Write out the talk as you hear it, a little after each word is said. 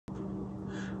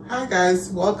Hi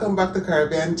guys, welcome back to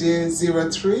Caribbean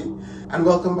J03 and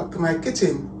welcome back to my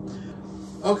kitchen.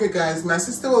 Okay guys, my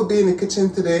sister will be in the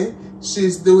kitchen today.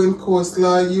 She's doing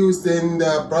coleslaw using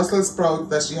the Brussels sprouts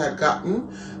that she had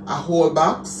gotten, a whole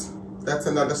box. That's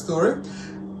another story.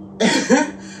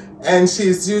 And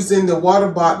she's using the water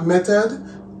bath method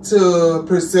to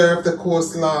preserve the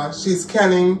coleslaw. She's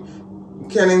canning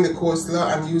the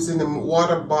coleslaw and using the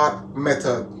water bath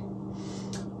method.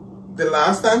 The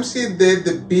last time she did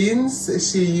the beans,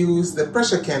 she used the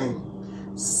pressure canning.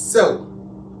 So,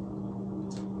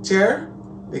 Chair,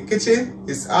 the kitchen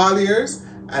is all yours,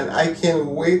 and I can't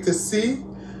wait to see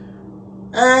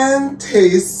and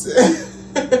taste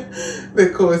the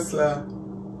coleslaw.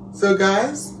 So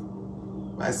guys,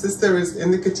 my sister is in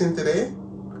the kitchen today.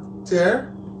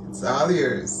 Chair, it's all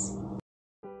yours.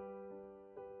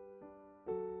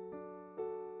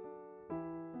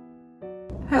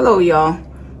 Hello y'all.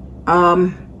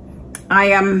 I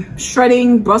am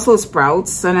shredding Brussels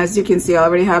sprouts, and as you can see I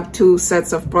already have 2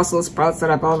 sets of Brussels sprouts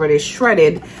that I've already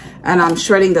shredded, and I'm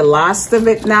shredding the last of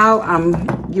it now.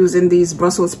 I'm using these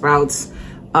Brussels sprouts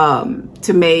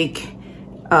to make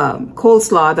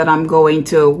coleslaw that I'm going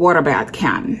to water bath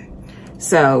can.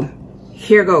 So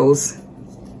here goes.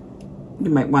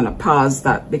 You might want to pause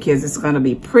that because it's going to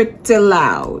be pretty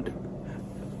loud.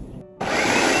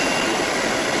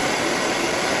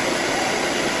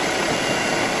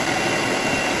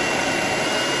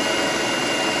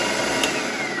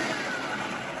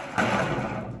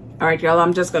 All right, y'all,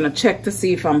 I'm just gonna check to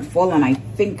see if I'm full, and I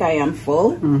think I am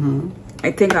full.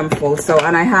 I think I'm full. So,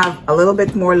 and I have a little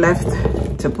bit more left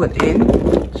to put in,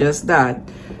 just that.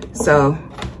 So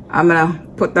I'm gonna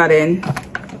put that in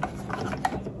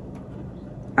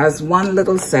as one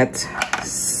little set.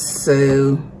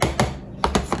 So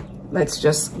let's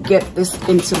just get this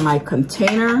into my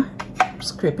container.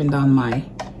 Scraping down my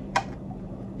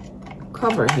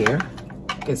cover here,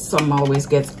 because some always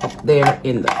gets up there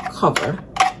in the cover.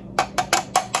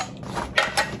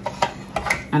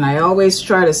 And I always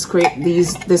try to scrape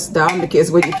this down,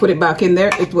 because when you put it back in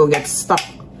there, it will get stuck.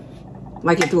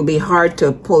 Like it will be hard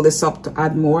to pull this up to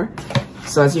add more.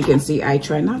 So as you can see, I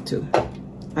try not to.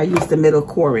 I use the middle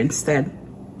core instead.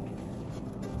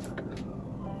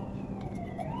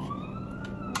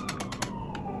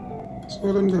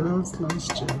 Show them the little slice,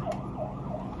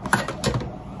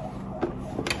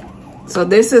 So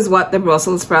this is what the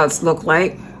Brussels sprouts look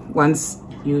like once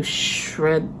you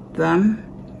shred them.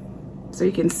 So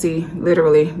you can see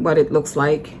literally what it looks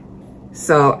like.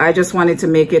 So I just wanted to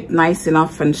make it nice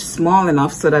enough and small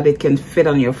enough so that it can fit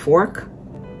on your fork.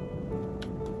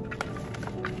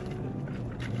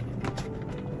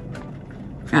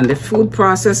 And the food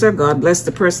processor, God bless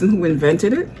the person who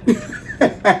invented it.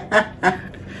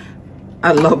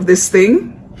 I love this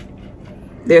thing.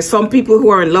 There's some people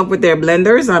who are in love with their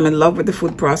blenders. I'm in love with the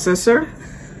food processor.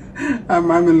 I'm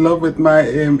in love with my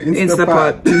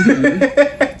Instapot.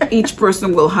 Each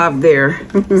person will have their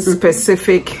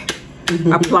specific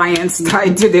appliance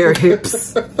tied to their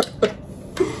hips.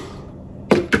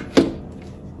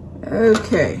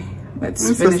 Okay, let's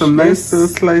finish this. Some nice little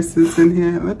slices in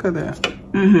here. Look at that.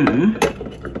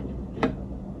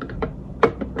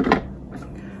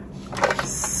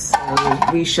 So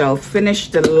we shall finish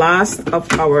the last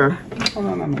of our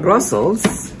Brussels.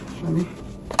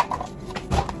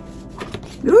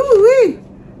 Ooh-wee.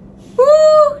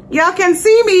 Ooh, y'all can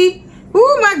see me.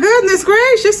 Oh my goodness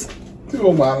gracious.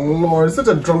 Oh my Lord, such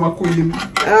a drama queen.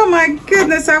 Oh my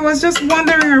goodness, I was just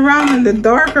wandering around in the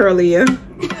dark earlier.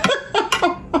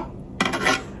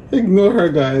 Ignore her,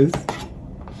 guys.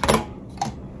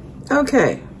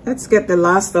 Okay, let's get the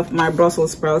last of my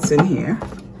Brussels sprouts in here.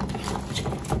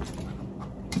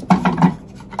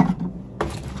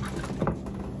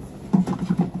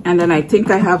 And then I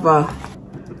think I have a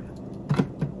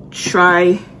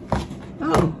oh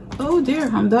dear,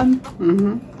 I'm done.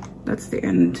 That's the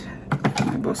end of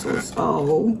my Brussels.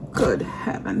 Oh, good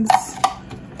heavens.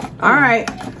 All right.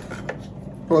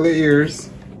 For the ears.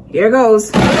 Here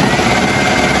goes.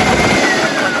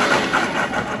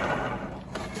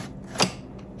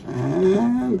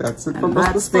 And that's it for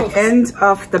Brussels sprouts. That's the end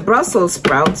of the Brussels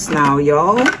sprouts now,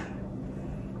 y'all.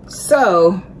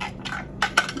 So,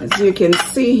 as you can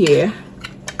see here,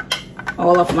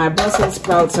 all of my Brussels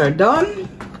sprouts are done.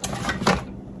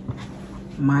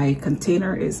 My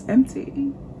container is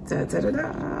empty.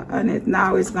 And it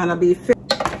now is gonna be filled.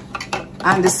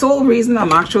 And the sole reason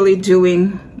I'm actually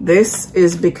doing this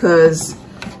is because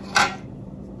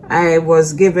I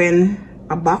was given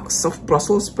a box of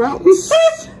Brussels sprouts.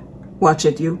 Watch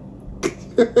it, you.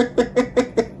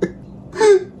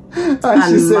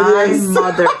 And my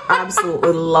mother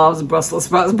absolutely loves Brussels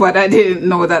sprouts, but I didn't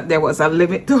know that there was a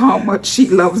limit to how much she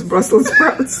loves Brussels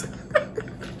sprouts.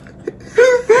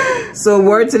 So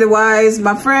word to the wise,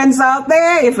 my friends out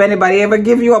there, if anybody ever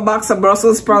give you a box of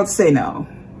Brussels sprouts, say no.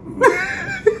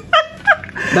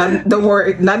 Don't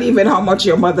worry, not even how much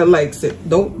your mother likes it.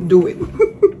 Don't do it.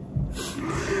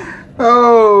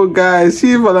 Oh, guys,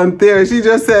 she volunteered. She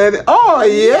just said, oh,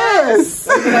 yes.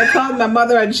 And I called my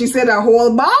mother and she said a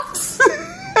whole box.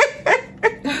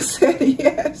 I said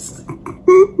yes.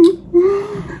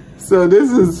 So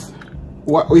this is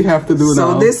what we have to do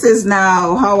now. So this is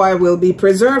now how I will be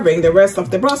preserving the rest of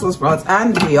the Brussels sprouts.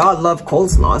 And we all love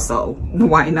coleslaw, so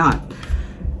why not?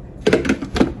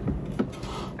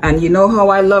 And you know how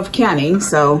I love canning,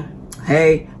 so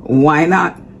hey, why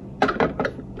not?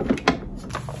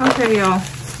 Okay, y'all.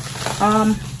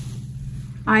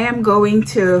 I am going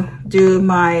to do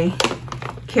my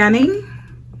canning,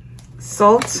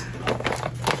 salting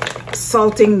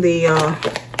the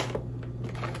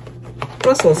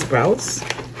Brussels sprouts,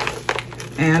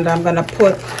 and I'm gonna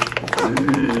put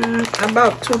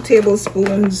about 2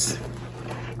 tablespoons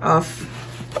of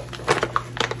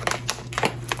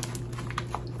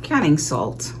canning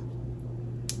salt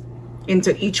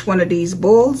into each one of these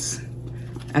bowls,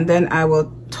 and then I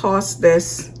will toss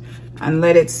this and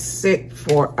let it sit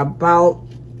for about,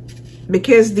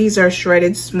 because these are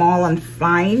shredded small and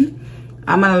fine,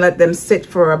 I'm gonna let them sit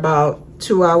for about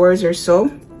 2 hours or so.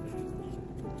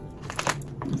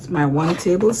 It's my 1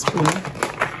 tablespoon.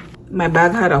 My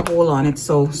bag had a hole on it,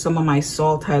 so some of my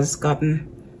salt has gotten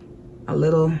a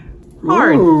little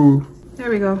hard. Ooh. There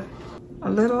we go. A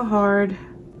little hard.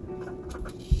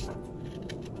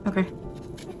 Okay.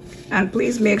 And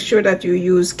please make sure that you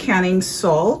use canning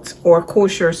salt or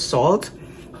kosher salt,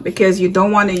 because you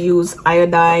don't want to use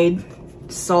iodide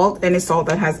salt, any salt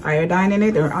that has iodine in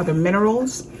it or other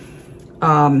minerals,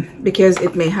 because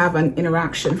it may have an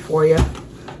interaction for you.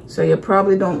 So you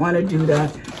probably don't want to do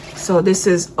that. So this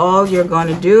is all you're going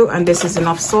to do, and this is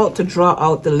enough salt to draw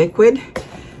out the liquid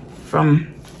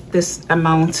from this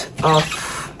amount of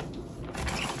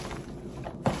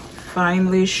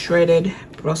finely shredded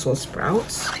Brussels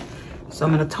sprouts. So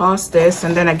I'm going to toss this,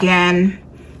 and then again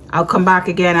I'll come back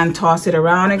again and toss it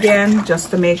around again,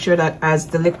 just to make sure that as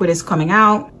the liquid is coming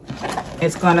out,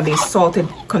 it's going to be salted,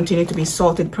 continue to be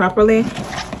salted properly.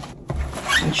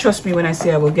 And trust me when I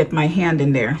say I will get my hand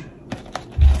in there.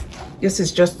 This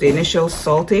is just the initial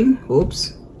salting.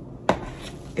 Oops,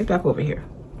 get back over here.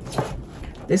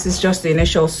 This is just the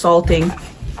initial salting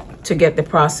to get the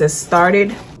process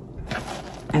started,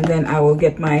 and then I will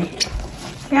get my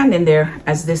hand in there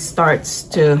as this starts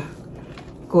to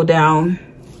go down,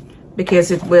 because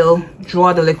it will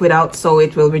draw the liquid out, so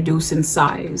it will reduce in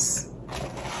size,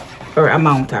 or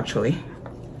amount actually,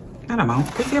 not amount,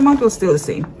 because the amount will still the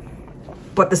same,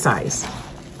 but the size,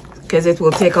 because it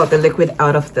will take out the liquid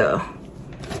out of the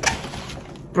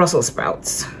Brussels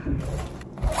sprouts.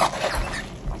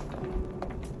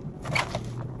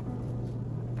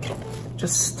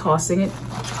 Just tossing it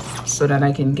so that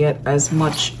I can get as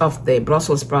much of the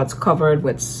Brussels sprouts covered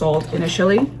with salt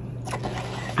initially.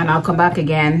 And I'll come back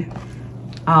again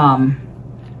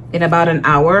in about an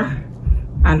hour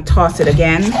and toss it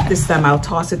again. This time I'll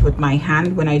toss it with my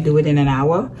hand when I do it in an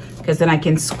hour, because then I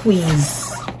can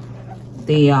squeeze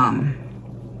the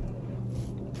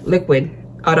liquid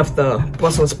out of the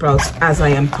Brussels sprouts as I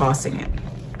am tossing it.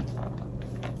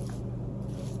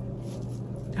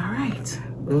 All right,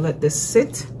 we'll let this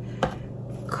sit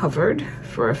covered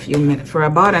for a few minutes, for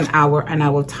about an hour, and I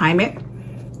will time it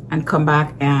and come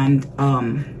back and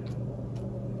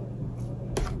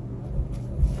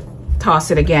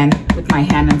toss it again with my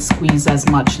hand and squeeze as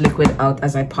much liquid out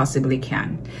as I possibly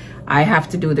can. I have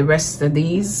to do the rest of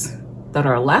these that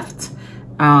are left,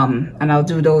 and I'll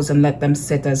do those and let them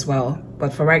sit as well.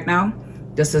 But for right now,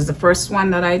 this is the first one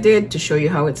that I did to show you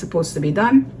how it's supposed to be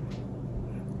done.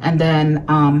 And then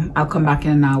I'll come back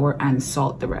in an hour and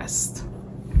salt the rest.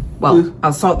 Well,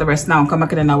 I'll salt the rest now and come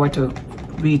back in an hour to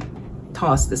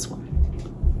re-toss this one.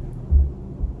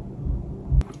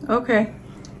 Okay.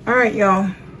 All right, y'all.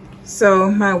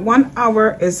 So my 1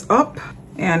 hour is up,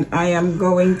 and I am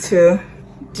going to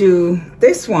do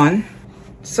this one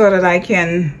so that I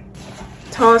can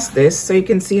toss this, so you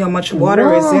can see how much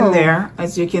water is in there.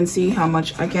 As you can see how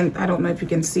much, I don't know if you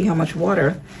can see how much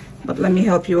water, but let me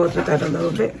help you out with that a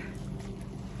little bit.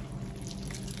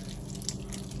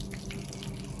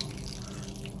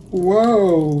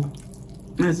 Whoa.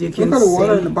 As you can see. Look at the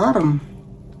water at the bottom.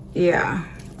 Yeah.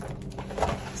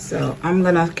 So I'm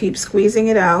gonna keep squeezing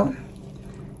it out.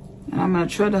 And I'm gonna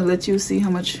try to let you see how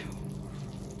much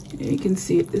You can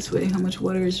see it this way, how much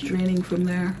water is draining from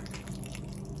there.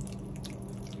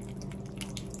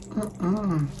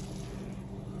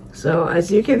 So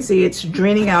as you can see, it's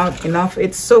draining out enough.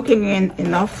 It's soaking in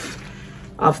enough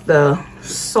of the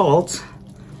salt.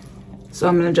 So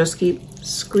I'm gonna just keep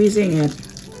squeezing it.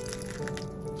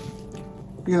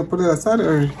 You gonna put it aside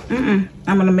or? I'm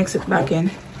gonna mix it back in.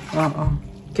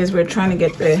 Because we're trying to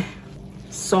get the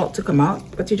salt to come out,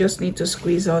 but you just need to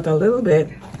squeeze out a little bit.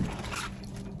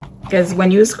 Because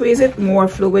when you squeeze it, more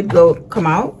fluid will come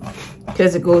out.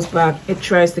 Because it goes back, it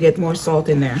tries to get more salt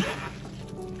in there.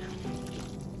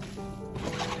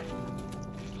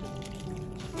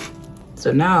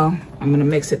 So now I'm gonna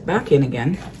mix it back in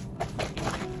again.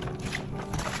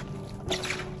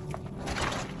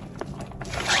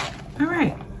 All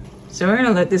right, so we're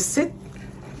gonna let this sit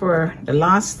for the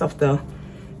last of the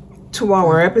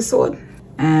 2-hour episode.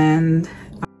 And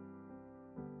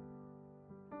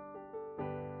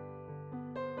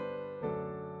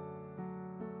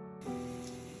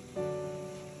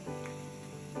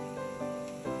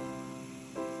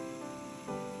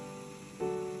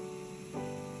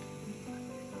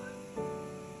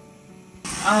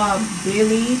bay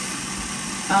leaf,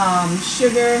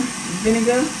 sugar,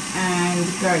 vinegar, and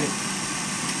garlic.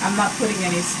 I'm not putting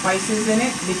any spices in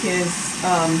it because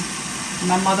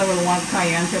my mother will want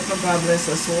cayenne pepper, God bless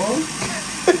her soul.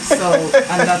 So,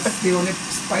 and that's the only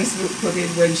spice we'll put in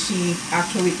when she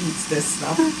actually eats this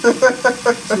stuff.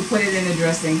 She'll put it in the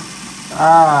dressing.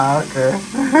 Ah, okay.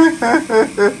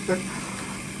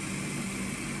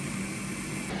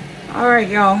 All right,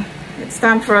 y'all. It's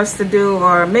time for us to do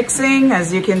our mixing.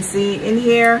 As you can see in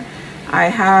here, I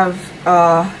have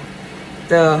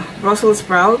the Brussels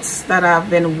sprouts that have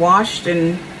been washed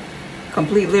and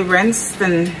completely rinsed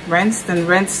and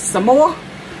rinsed some more.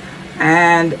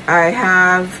 And I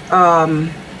have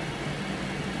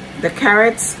the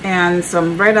carrots and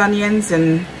some red onions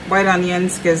and white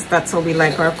onions because that's how we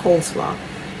like our coleslaw.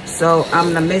 So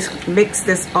I'm gonna mix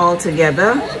this all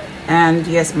together. And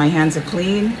yes, my hands are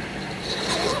clean.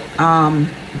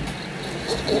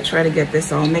 Try to get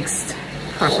this all mixed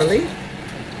properly.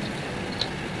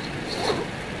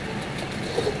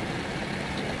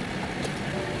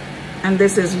 And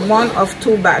this is one of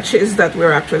 2 batches that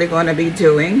we're actually going to be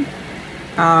doing.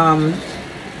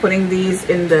 Putting these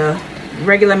in the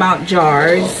regular amount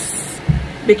jars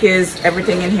because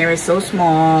everything in here is so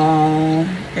small.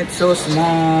 It's so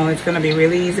small. It's going to be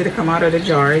really easy to come out of the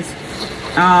jars.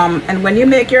 And when you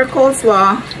make your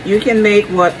coleslaw, you can make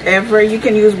whatever, you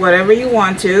can use whatever you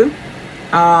want to.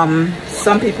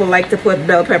 Some people like to put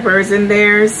bell peppers in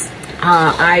theirs.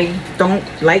 I don't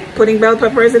like putting bell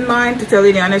peppers in mine, to tell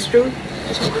you the honest truth.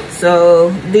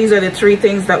 So these are the 3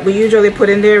 things that we usually put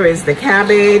in there is the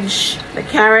cabbage, the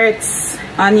carrots,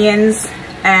 onions,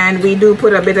 and we do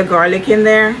put a bit of garlic in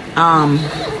there.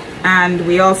 And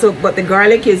we also, but the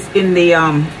garlic is in the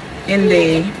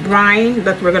brine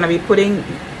that we're going to be putting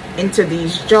into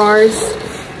these jars.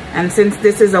 And since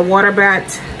this is a water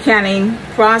bath canning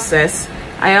process,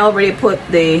 I already put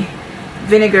the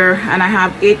vinegar, and I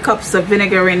have 8 cups of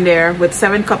vinegar in there with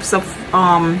 7 cups of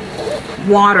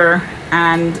water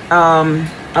and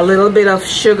a little bit of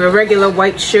sugar, regular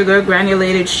white sugar,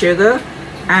 granulated sugar.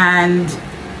 And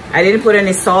I didn't put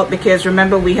any salt because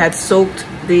remember we had soaked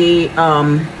the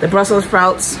Brussels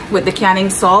sprouts with the canning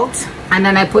salt. And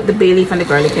then I put the bay leaf and the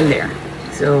garlic in there.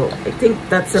 So I think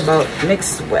that's about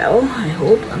mixed well. I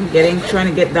hope. I'm trying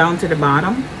to get down to the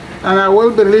bottom. And I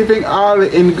will be leaving all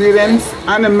the ingredients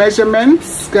and the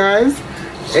measurements, guys,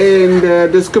 in the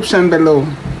description below.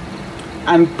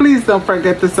 And please don't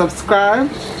forget to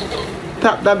subscribe.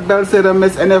 Tap that bell so you don't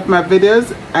miss any of my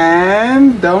videos.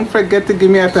 And don't forget to give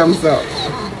me a thumbs up.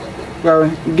 Well,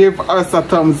 give us a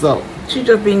thumbs up. She's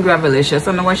just being gravelicious. I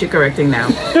don't know why she's correcting now.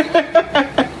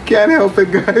 Can't help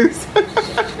it, guys.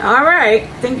 All right.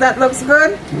 Think that looks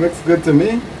good? Looks good to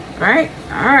me. Right?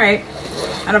 All right.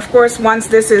 And of course, once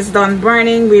this is done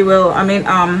burning, we will,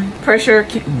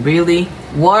 really,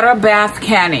 water bath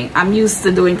canning. I'm used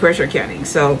to doing pressure canning.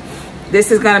 So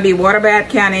this is going to be water bath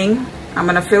canning. I'm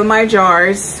going to fill my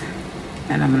jars.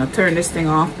 And I'm going to turn this thing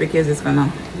off because it's going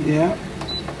to... Yeah.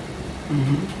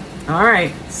 All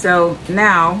right. So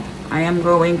now I am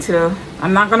going to...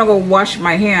 I'm not going to go wash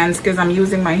my hands because I'm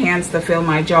using my hands to fill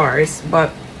my jars.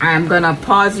 But I'm going to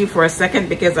pause you for a second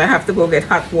because I have to go get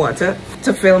hot water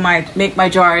to make my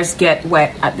jars get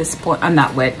wet at this point. I'm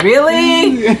not wet.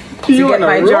 Really? To get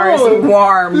my jars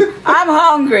warm. I'm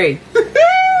hungry.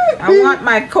 I want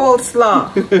my coleslaw.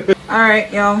 All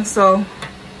right, y'all. So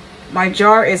my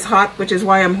jar is hot, which is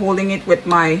why I'm holding it with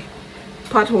my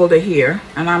pot holder here.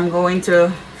 And I'm going to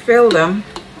fill them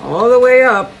all the way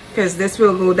up because this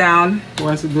will go down.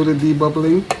 Once you do the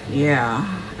debubbling? Yeah.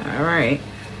 All right.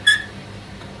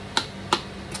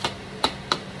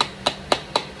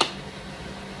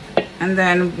 And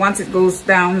then once it goes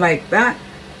down like that,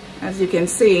 as you can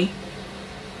see,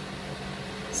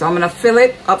 so I'm gonna fill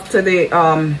it up to the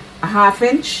a 1/2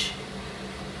 inch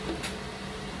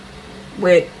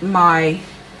with my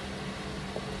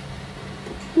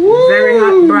very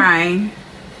hot brine.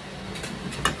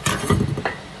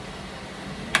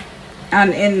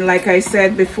 And in, like I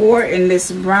said before, in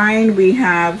this brine we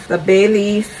have the bay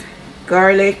leaf,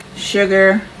 garlic,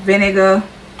 sugar, vinegar.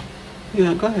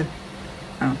 Yeah, go ahead.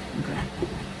 Oh, okay.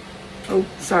 Oh,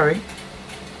 sorry.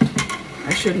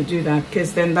 I shouldn't do that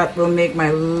because then that will make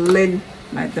my lid,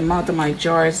 the mouth of my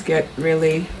jars get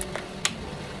really...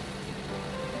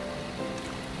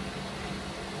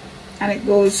 And it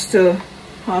goes to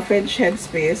 1/2 inch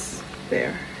headspace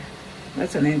there.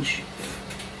 That's 1 inch.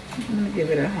 I'm gonna give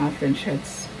it a 1/2 inch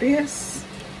headspace.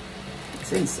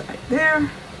 It's inside there.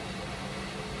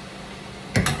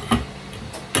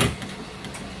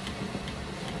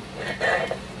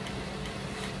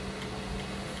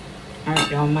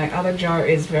 Alright, y'all, my other jar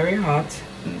is very hot.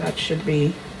 That should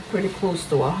be pretty close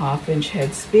to a 1/2 inch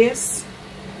headspace.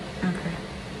 Okay.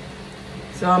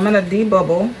 So I'm gonna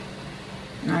debubble.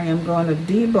 I am going to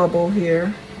debubble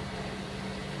here.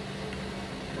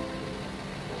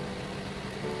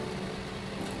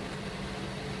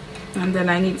 And then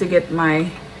I need to get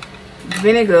my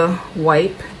vinegar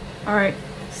wipe. All right,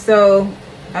 so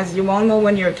as you all know,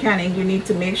 when you're canning, you need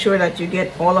to make sure that you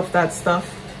get all of that stuff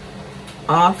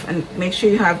off, and make sure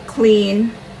you have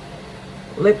clean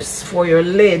lips for your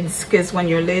lids, because when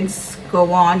your lids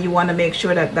go on, you want to make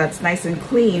sure that that's nice and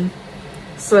clean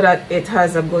so that it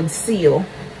has a good seal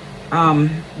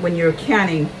when you're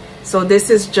canning. So this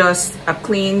is just a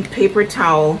clean paper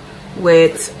towel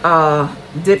with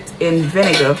dipped in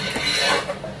vinegar,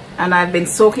 and I've been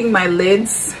soaking my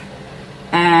lids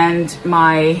and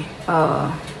my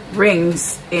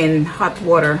rings in hot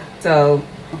water. So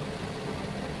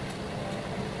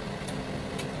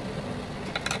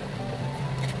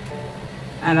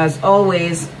and as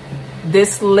always,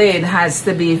 this lid has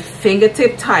to be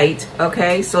fingertip tight,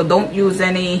 okay? So don't use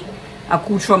any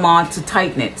accoutrement to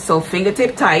tighten it. So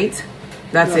fingertip tight,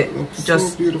 that's it.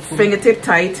 Just so fingertip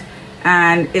tight,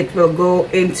 and it will go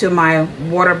into my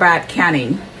water bath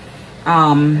canning.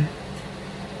 And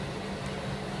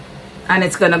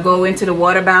it's gonna go into the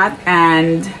water bath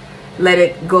and let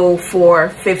it go for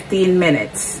 15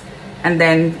 minutes. And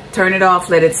then turn it off,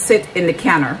 let it sit in the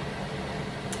canner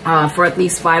for at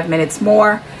least 5 minutes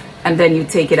more, and then you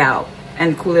take it out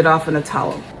and cool it off in a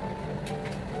towel.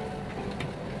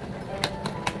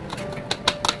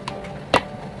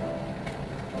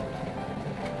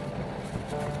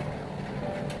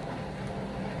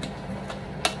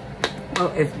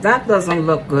 Well, if that doesn't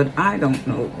look good, I don't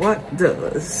know what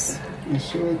does. You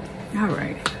should. All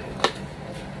right.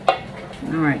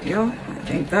 All right, yo, I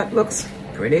think that looks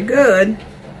pretty good.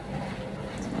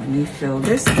 So let me fill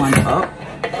this one up.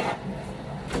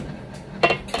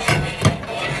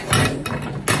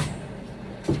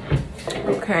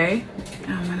 Okay,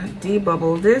 I'm gonna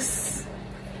debubble this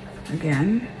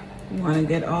again. You want to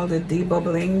get all the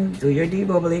debubbling, do your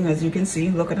debubbling. As you can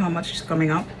see, look at how much is coming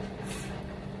up.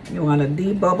 You want to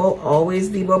debubble, always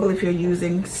debubble if you're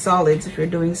using solids, if you're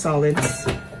doing solids.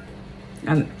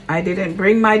 And I didn't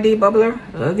bring my debubbler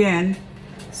again,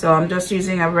 so I'm just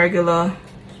using a regular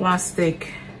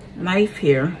plastic knife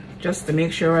here just to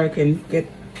make sure I can get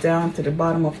down to the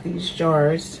bottom of these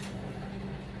jars.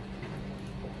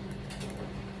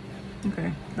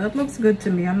 Okay, that looks good to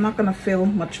me. I'm not gonna fill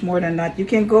much more than that. You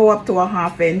can go up to a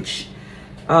 1/2 inch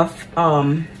of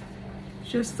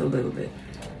just a little bit,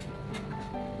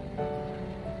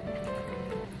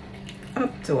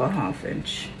 up to a 1/2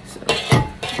 inch. So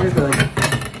we're good.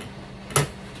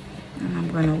 And I'm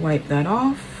gonna wipe that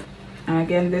off. And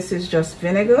again, this is just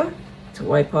vinegar to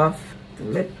wipe off the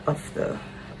lip of the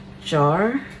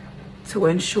jar to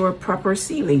ensure proper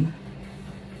sealing.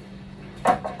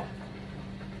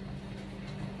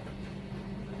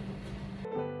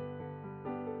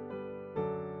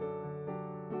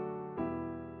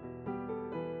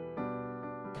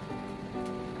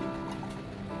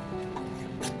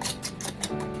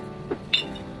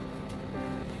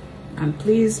 And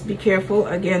please be careful.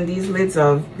 Again,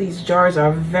 these jars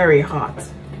are very hot.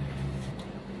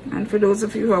 And for those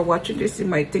of you who are watching this, you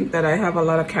might think that I have a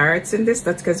lot of carrots in this.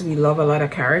 That's because we love a lot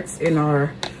of carrots in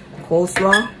our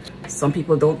coleslaw. Some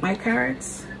people don't like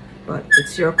carrots, but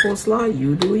it's your coleslaw.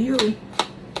 You do you.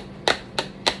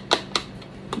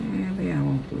 Maybe I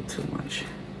won't do too much.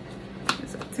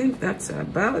 There's a think that's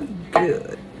about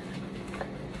good.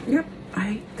 Yep,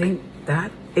 I think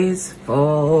that is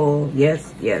full.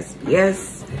 Yes, yes,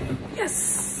 yes,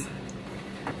 yes.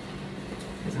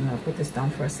 I'm gonna put this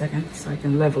down for a second so I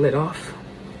can level it off.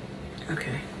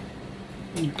 Okay.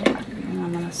 And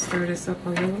I'm gonna stir this up a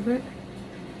little bit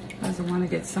because I want to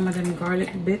get some of them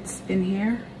garlic bits in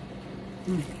here.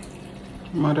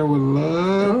 Mother will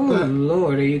love that. Oh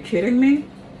Lord, are you kidding me?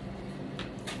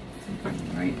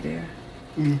 Right there.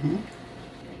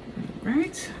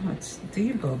 Right, let's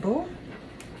debubble.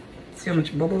 See how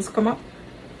much bubbles come up?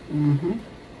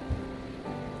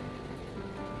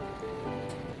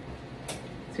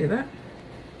 See that?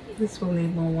 This will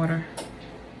need more water.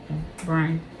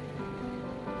 Brine.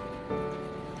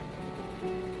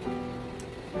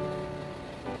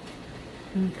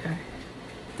 Okay,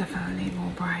 definitely need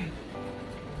more brine.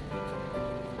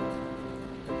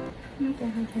 Okay,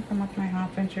 I think I'm at my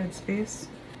 1/2 inch space.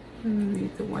 I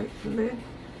need the white lid,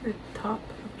 the top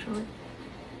actually.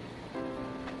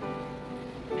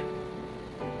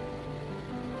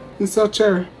 And so,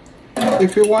 Cherry,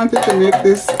 if you wanted to make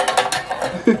this,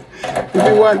 if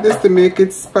you want this to make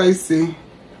it spicy.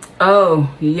 Oh,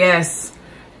 yes.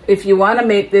 If you want to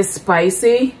make this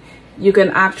spicy, you can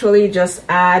actually just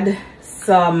add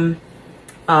some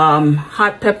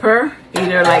hot pepper,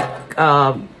 either like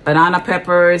banana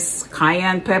peppers,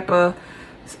 cayenne pepper,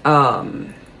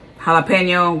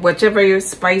 jalapeno, whichever your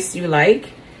spice you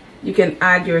like. You can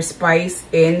add your spice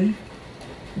in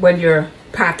when you're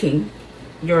packing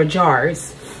your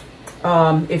jars.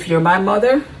 If you're my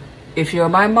mother,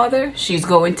 she's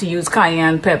going to use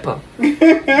cayenne pepper.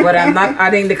 But I'm not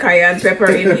adding the cayenne pepper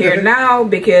in here now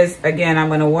because, again, I'm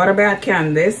going to water bath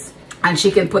Candace and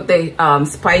she can put the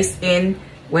spice in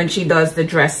when she does the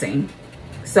dressing.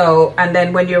 So, and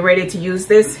then when you're ready to use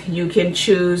this, you can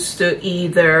choose to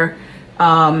either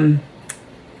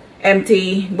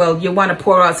empty, well, you want to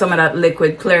pour out some of that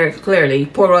liquid clearly.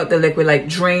 Pour out the liquid, like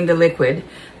drain the liquid,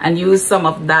 and use some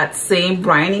of that same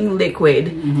brining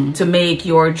liquid to make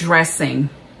your dressing.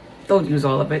 Don't use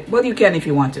all of it. Well, you can if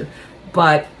you want to,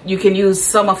 but you can use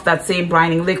some of that same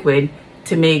brining liquid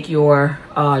to make your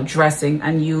dressing,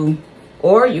 and you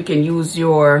can use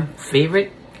your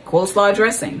favorite coleslaw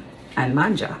dressing and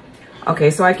manja. Okay,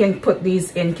 so I can put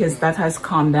these in because that has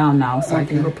calmed down now, so I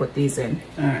can go put these in.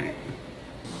 All right.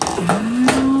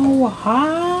 Wow,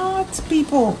 hot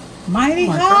people, mighty Oh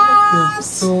my hot. God, they're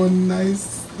so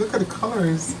nice. Look at the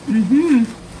colors. All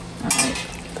right,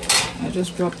 I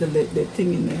just dropped the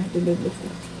thing in there, the lid lifter.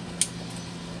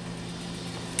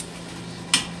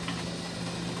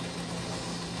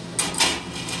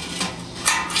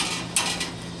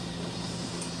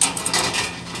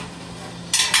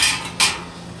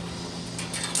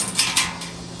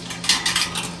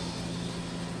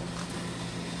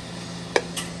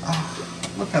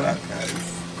 Look at that, guys.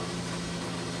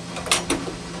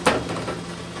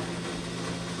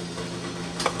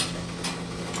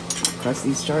 Because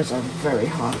these jars are very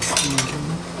hot.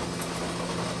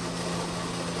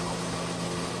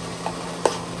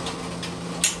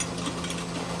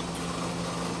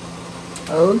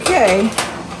 Okay,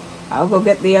 I'll go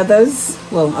get the others.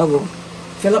 Well, I'll go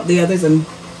fill up the others and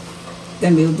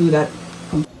then we'll do that.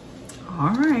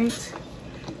 All right,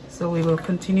 so we will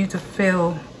continue to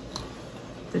fill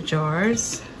the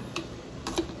jars.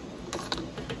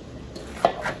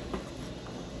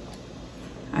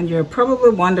 And you're probably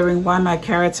wondering why my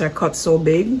carrots are cut so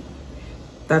big.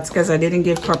 That's because I didn't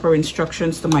give proper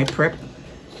instructions to my prep,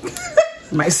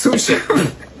 my sous chef.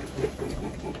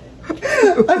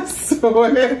 I saw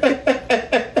it.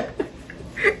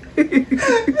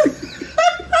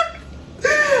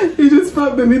 You just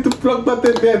felt the need to plug that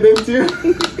in there, didn't you?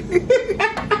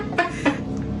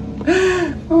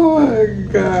 Oh my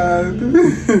God.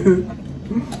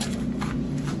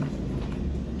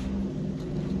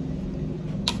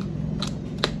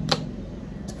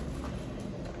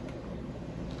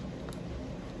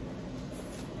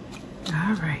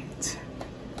 All right,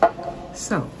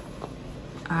 so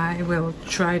I will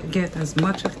try to get as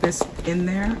much of this in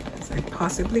there as I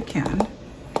possibly can.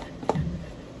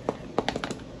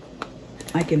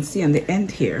 I can see on the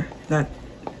end here that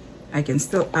I can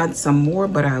still add some more,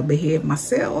 but I'll behave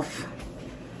myself.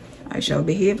 I shall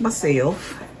behave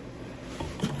myself.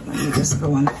 Let me just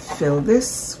go and fill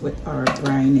this with our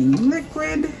brining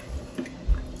liquid.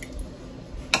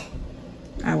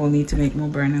 I will need to make more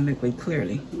brining liquid,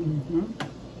 clearly.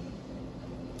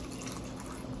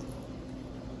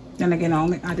 Then again,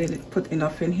 I didn't put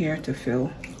enough in here to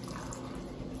fill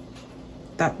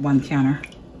that one canner.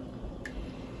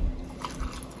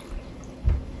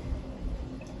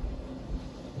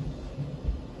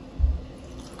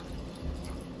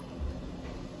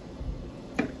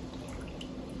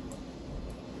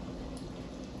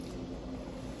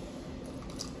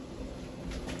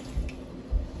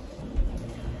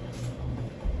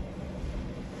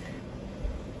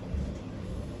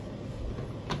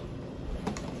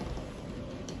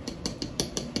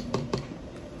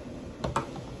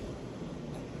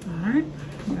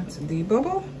 to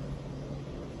debubble.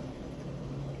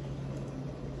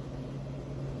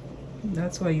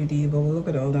 That's why you debubble. Look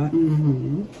at all that.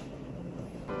 Mm-hmm.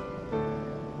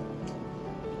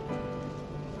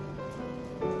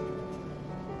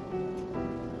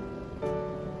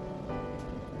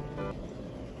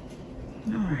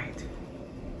 All right.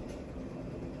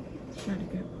 Try to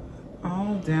get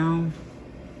all down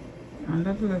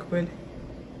under the liquid.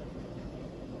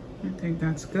 I think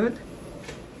that's good.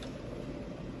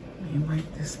 Let me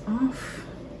wipe this off.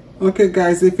 Okay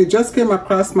guys, if you just came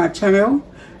across my channel,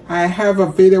 I have a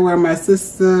video where my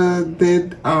sister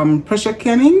did pressure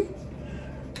canning,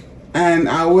 and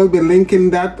I will be linking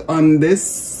that on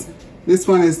this. This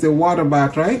one is the water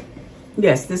bath, right?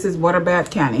 Yes, this is water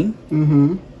bath canning.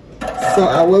 Mm-hmm. So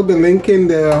I will be linking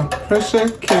the pressure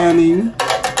canning.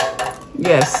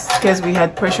 Yes, because we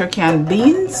had pressure canned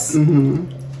beans.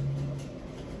 Mm-hmm.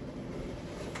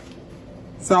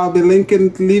 So I'll be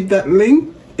linking, leave that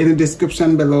link in the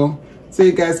description below so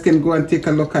you guys can go and take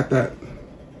a look at that.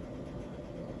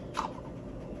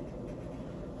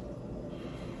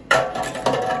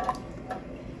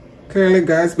 Clearly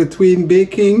guys, between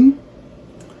baking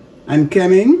and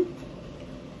canning,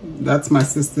 that's my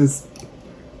sister's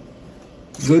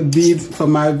good deed for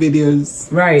my videos.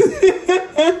 Right.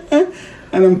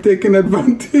 And I'm taking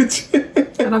advantage.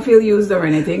 I don't feel used or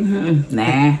anything.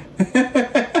 Nah.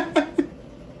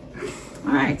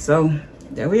 All right, so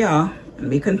there we are, and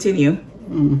we continue.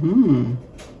 Mm-hmm.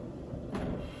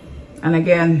 And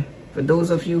again, for those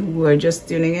of you who are just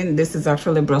tuning in, this is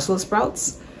actually Brussels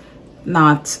sprouts,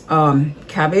 not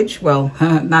cabbage. Well,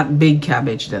 not big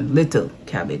cabbage, then little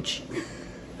cabbage.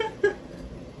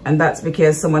 And that's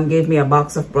because someone gave me a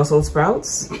box of Brussels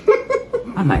sprouts.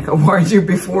 I'm like, I warned you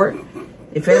before.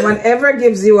 If anyone ever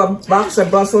gives you a box of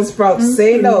Brussels sprouts,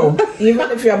 say no.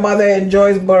 Even if your mother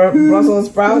enjoys Brussels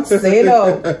sprouts, say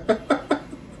no.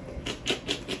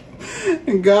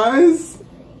 Guys,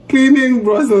 cleaning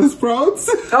Brussels sprouts.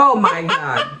 Oh my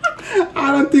God.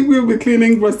 I don't think we'll be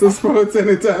cleaning Brussels sprouts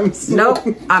anytime soon. Nope.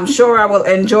 I'm sure I will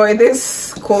enjoy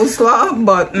this coleslaw,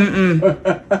 but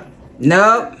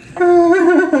nope.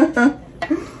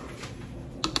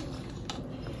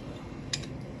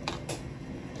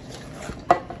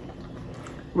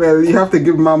 Well, you have to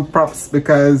give Mom props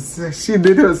because she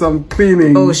did her some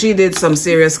cleaning. Oh, she did some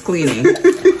serious cleaning.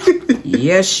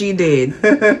 Yes, she did.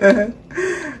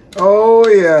 Oh,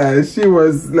 yeah. She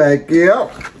was like,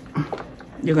 yep.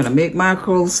 You're going to make my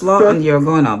coleslaw and you're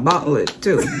going to bottle it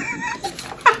too.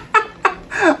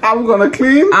 I'm going to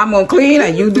clean. I'm going to clean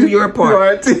and you do your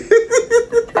part.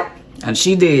 And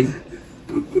she did.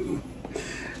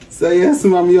 So, yes,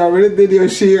 Mom, you already did your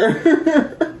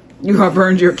share. You have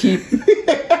earned your keep.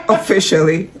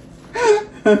 Officially.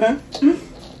 Alright.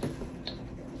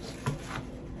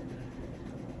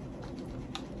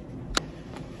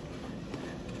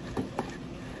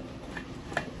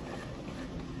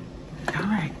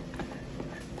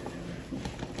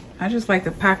 I just like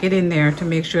to pack it in there to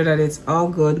make sure that it's all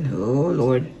good. Oh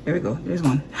Lord. There we go. There's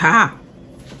one. Ha!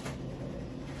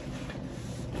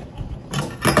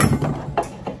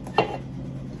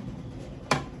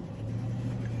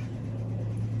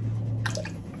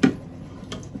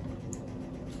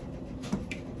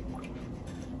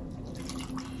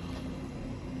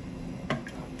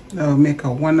 That'll make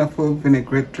a wonderful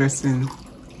vinaigrette dressing.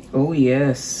 Oh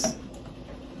yes.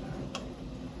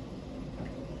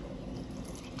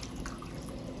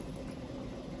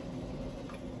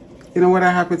 You know what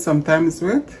I have it sometimes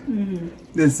with?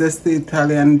 The zesty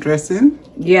Italian dressing.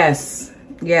 Yes.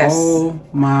 Yes. Oh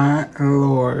my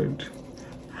Lord.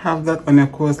 Have that on your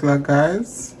coleslaw,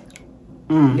 guys.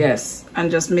 Yes.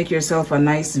 And just make yourself a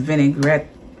nice vinaigrette.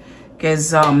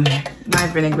 Because my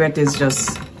vinaigrette is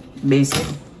just basic.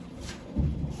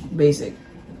 Basic.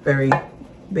 Very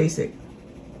basic.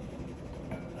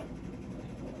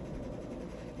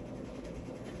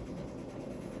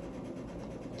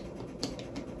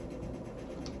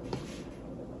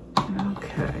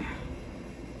 Okay.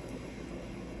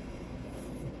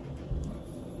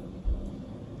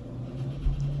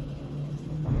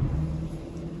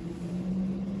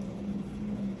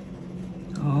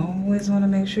 Always want to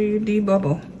make sure you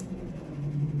debubble.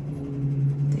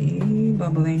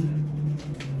 Debubbling.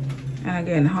 And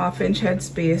again, 1/2 inch head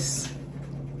space.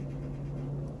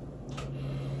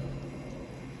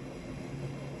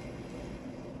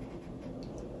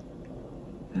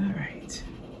 All right.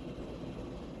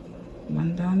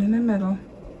 One down in the middle.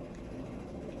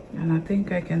 And I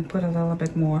think I can put a little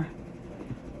bit more.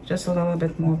 Just a little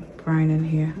bit more brine in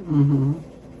here.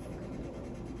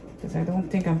 Because I don't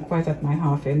think I'm quite at my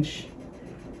 1/2 inch.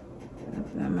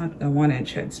 I'm at the 1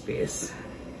 inch head space.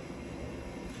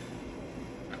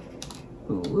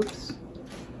 Oops.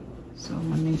 So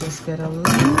let me just get a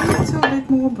little bit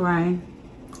more brine,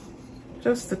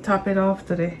 just to top it off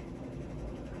to the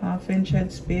 1/2 inch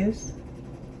head space.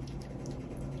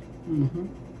 And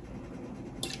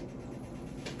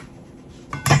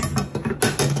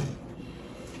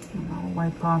I'll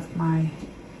wipe off my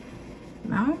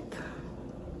mouth.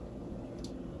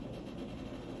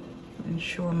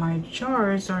 Ensure my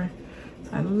jars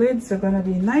my lids are gonna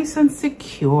be nice and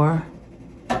secure.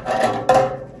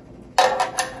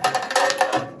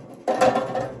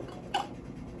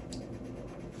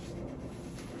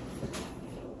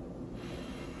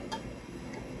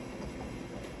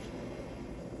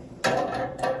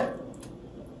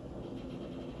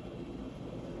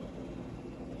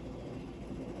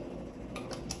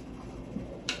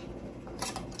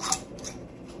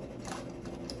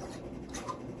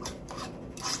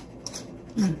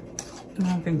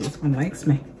 I don't think this one likes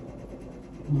me.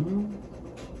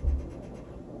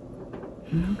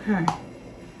 Okay.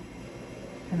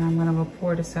 And I'm gonna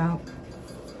pour this out.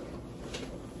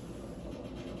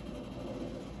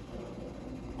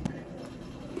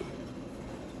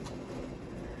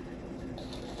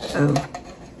 Oh.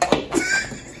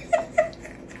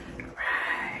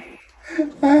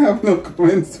 I have no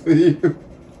comments for you.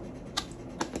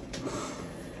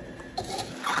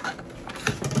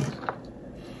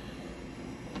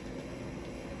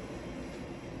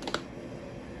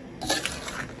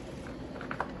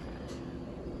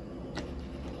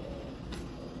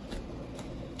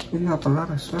 You have a lot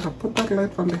of sugar. Put that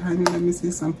light from behind you. Let me see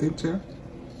something, Chair.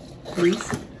 Please.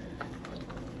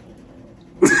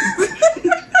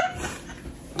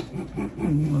 You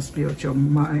must be out your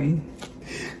mind.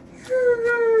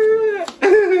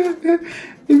 If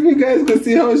you guys could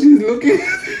see how she's looking.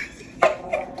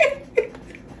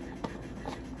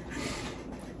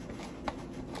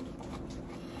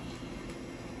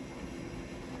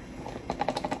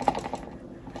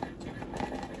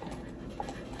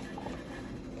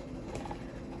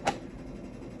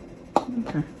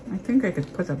 Okay, I think I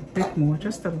could put a bit more,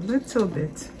 just a little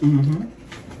bit.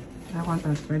 I want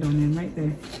that red onion right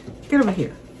there. Get over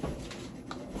here.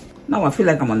 Now I feel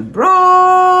like I'm on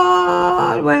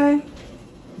Broadway.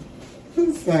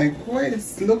 It's like, why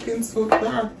it's looking so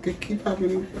dark? You keep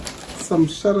having some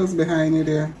shadows behind you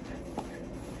there.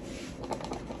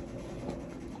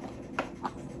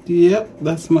 Yep,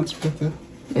 that's much better.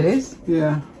 It is?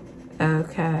 Yeah.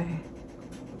 Okay.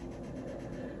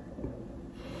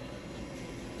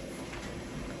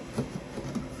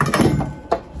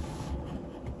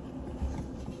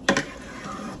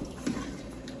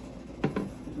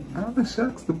 Oh, the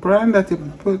shucks, the brine that you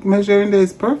put measuring there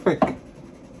is perfect.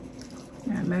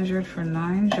 Yeah, I measured for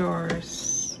 9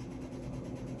 jars.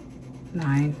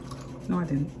 9. No, I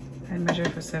didn't. I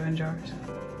measured for 7 jars.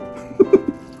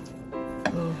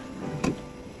 Ooh.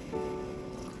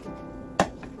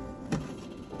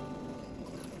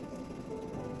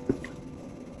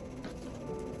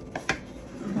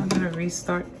 I'm gonna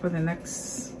restart for the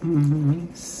next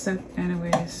set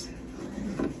anyways,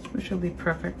 which will be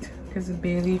perfect because the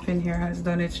bay leaf in here has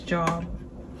done its job.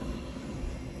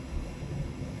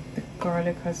 The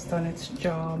garlic has done its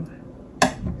job.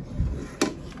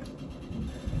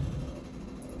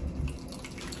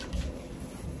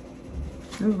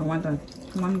 Ooh, I want that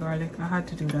one garlic. I had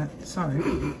to do that. Sorry.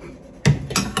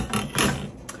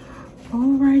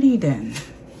 Alrighty then.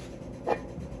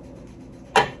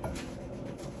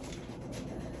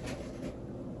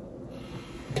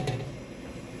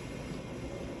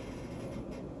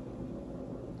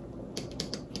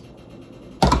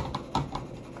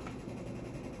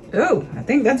 Oh, I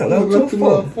think that's a little too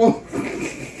full.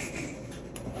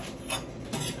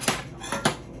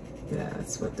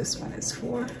 That's what this one is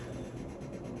for.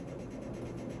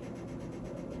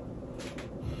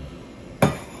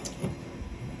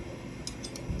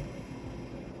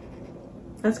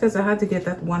 That's because I had to get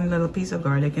that one little piece of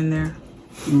garlic in there.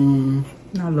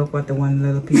 Now look what the one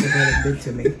little piece of garlic did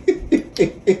to me.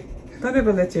 Don't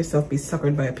ever let yourself be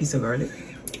suckered by a piece of garlic.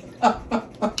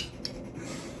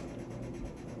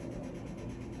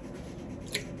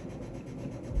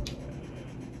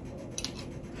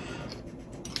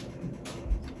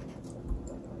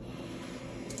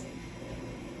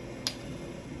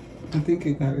 I think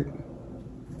you got it.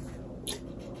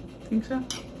 Think so?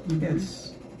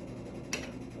 Yes.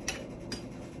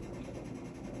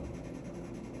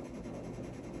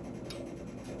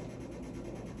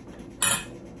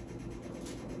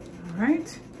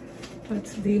 Alright,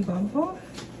 let's debubble.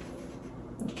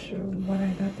 Not sure what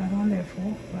I got that on there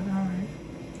for, but alright.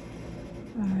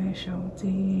 I shall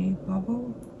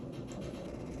debubble.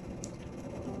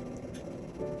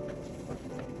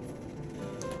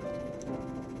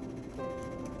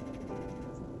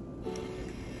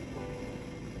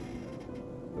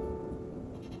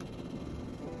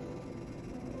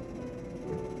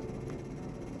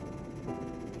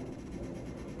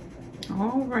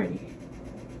 Alrighty.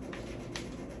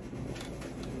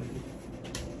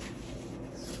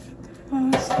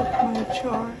 Stop my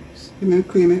jars. You need to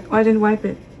clean it. Oh, I didn't wipe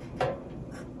it.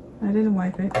 I didn't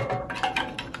wipe it.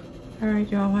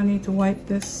 Alright, y'all, I need to wipe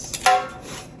this.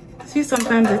 See,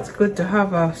 sometimes it's good to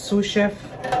have a sous chef.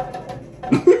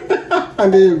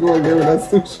 And there you go again with that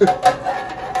sushi.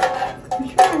 You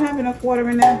sure I have enough water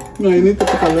in there? No, you need to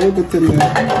put a little bit in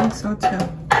there. I think so too.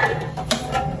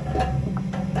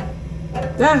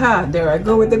 Aha, there I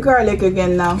go with the garlic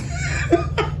again now.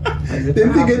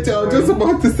 Didn't he get, I was just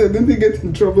about to say, didn't he get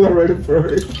in trouble already for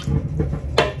it?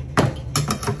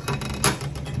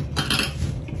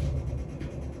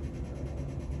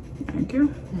 Thank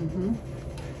you.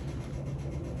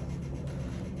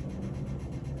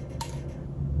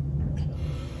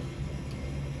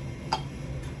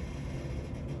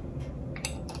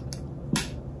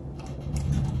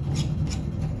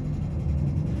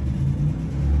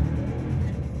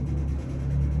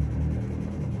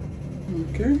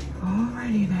 Okay.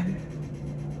 Alrighty then.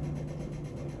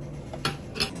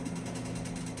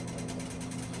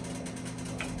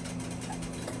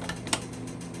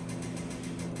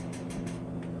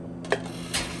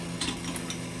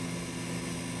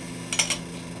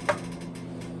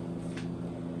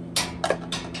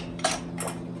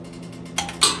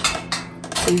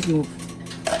 Please move.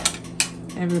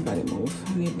 Everybody move.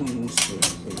 I need one more spoon,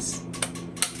 please.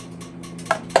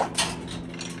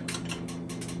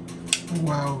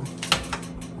 Wow.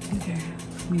 Okay,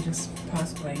 let me just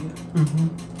pass by you.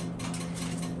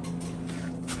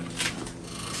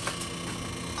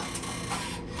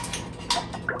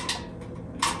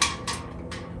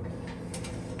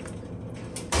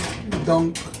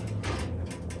 Dunk.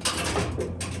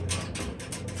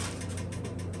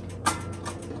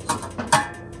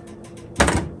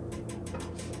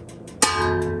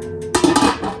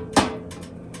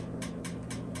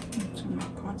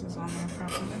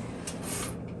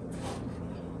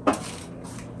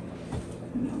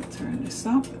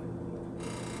 Up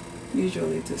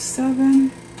usually to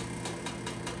 7.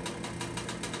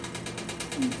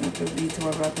 That would be to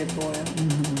a rapid boil.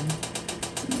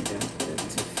 Maybe I'll put it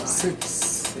to 5.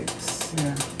 6.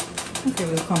 Yeah. Okay,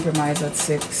 we'll compromise at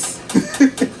 6. We're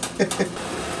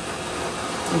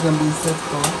gonna be set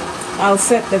for. I'll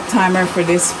set the timer for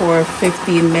this for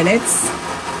 15 minutes.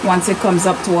 Once it comes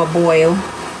up to a boil,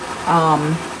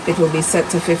 it will be set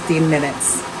to 15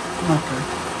 minutes. Okay.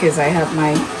 Because I have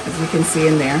my, as you can see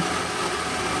in there,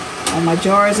 all my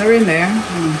jars are in there.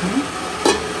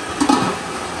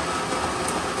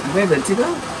 We're good to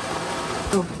go.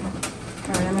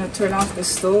 Alright, I'm going to turn off the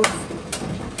stove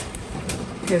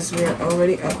because we're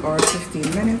already at our 15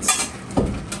 minutes.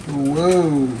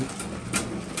 Whoa.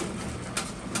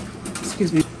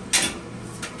 Excuse me.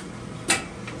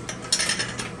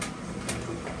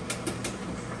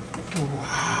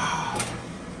 Wow.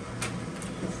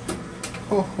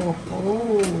 Ho ho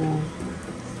ho.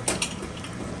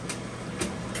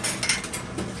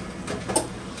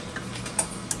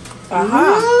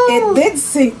 Aha! It did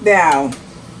sink down.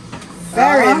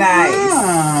 Very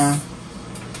nice.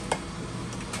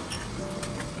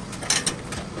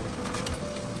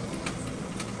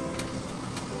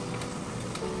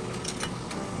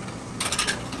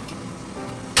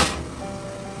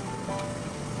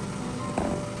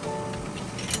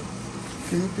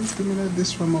 Can you please give me that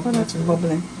dish from up Oh, that's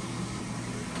bubbling.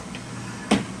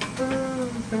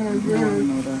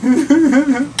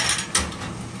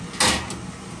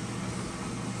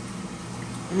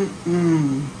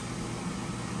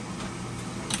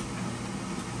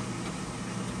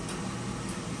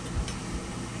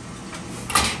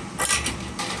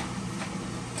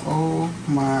 Oh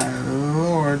my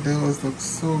lord, those look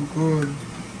so good.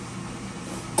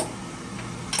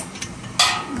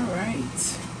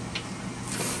 Alright.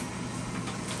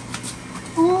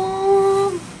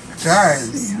 Oh,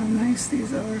 guys. See how nice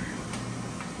these are.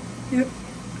 Yep.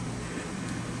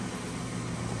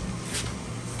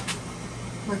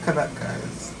 Look at that,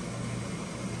 guys.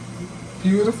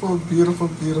 Beautiful, beautiful,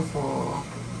 beautiful.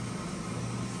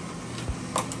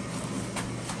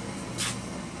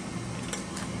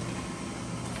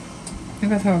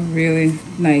 Look at how really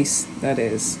nice that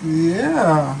is.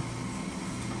 Yeah.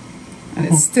 And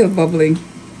it's still bubbling.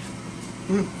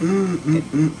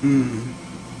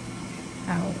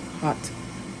 How hot.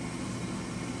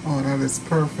 Oh, that is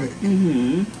perfect.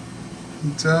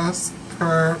 Just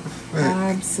perfect.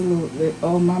 Absolutely.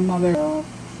 Oh, my mother.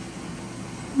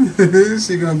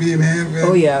 She gonna be in heaven.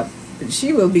 Oh, yeah.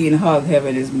 She will be in hog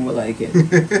heaven is more like it.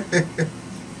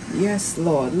 Yes,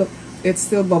 Lord. Look, it's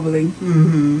still bubbling.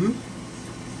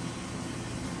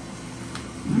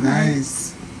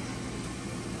 Nice.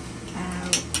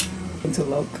 To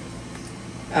look.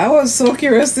 I was so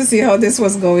curious to see how this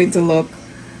was going to look.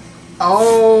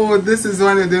 Oh, this is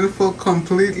one that didn't fold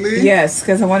completely? Yes,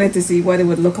 because I wanted to see what it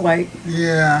would look like.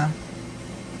 Yeah.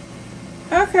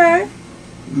 Okay.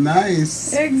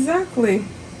 Nice. Exactly.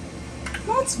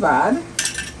 That's bad.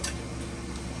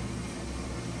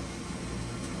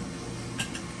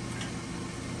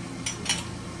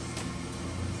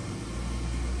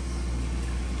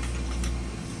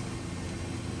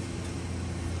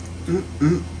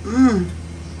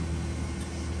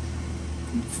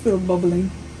 It's still bubbling.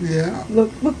 Yeah.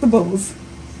 Look the bubbles.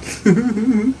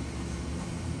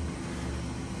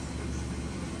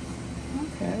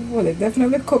 Okay, well, it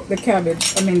definitely cooked the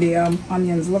cabbage. I mean the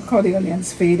onions. Look how the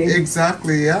onions faded.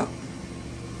 Exactly, yeah.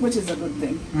 Which is a good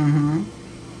thing. Mm-hmm.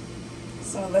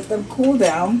 So let them cool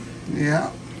down.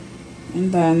 Yeah.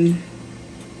 And then,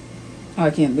 oh,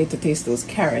 I can't wait to taste those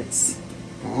carrots.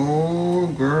 Oh,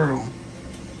 girl.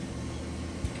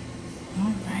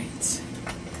 All right.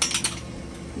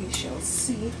 We shall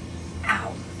see.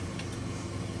 Ow.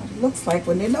 What it looks like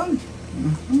when they're done.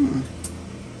 Mm-hmm.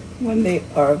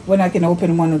 When I can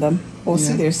open one of them. Oh,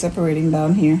 see, Yeah. they're separating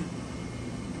down here.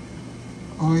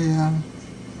 Oh, yeah.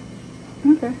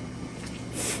 Okay.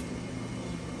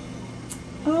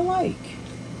 I like.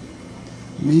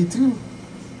 Me too.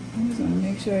 I just want to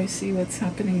make sure I see what's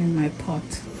happening in my pot.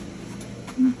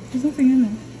 There's nothing in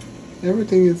there.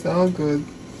 Everything is all good.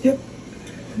 Yep.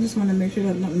 I just want to make sure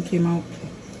that nothing came out.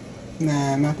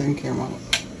 Nah, nothing came out.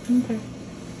 Okay.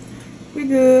 We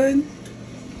good.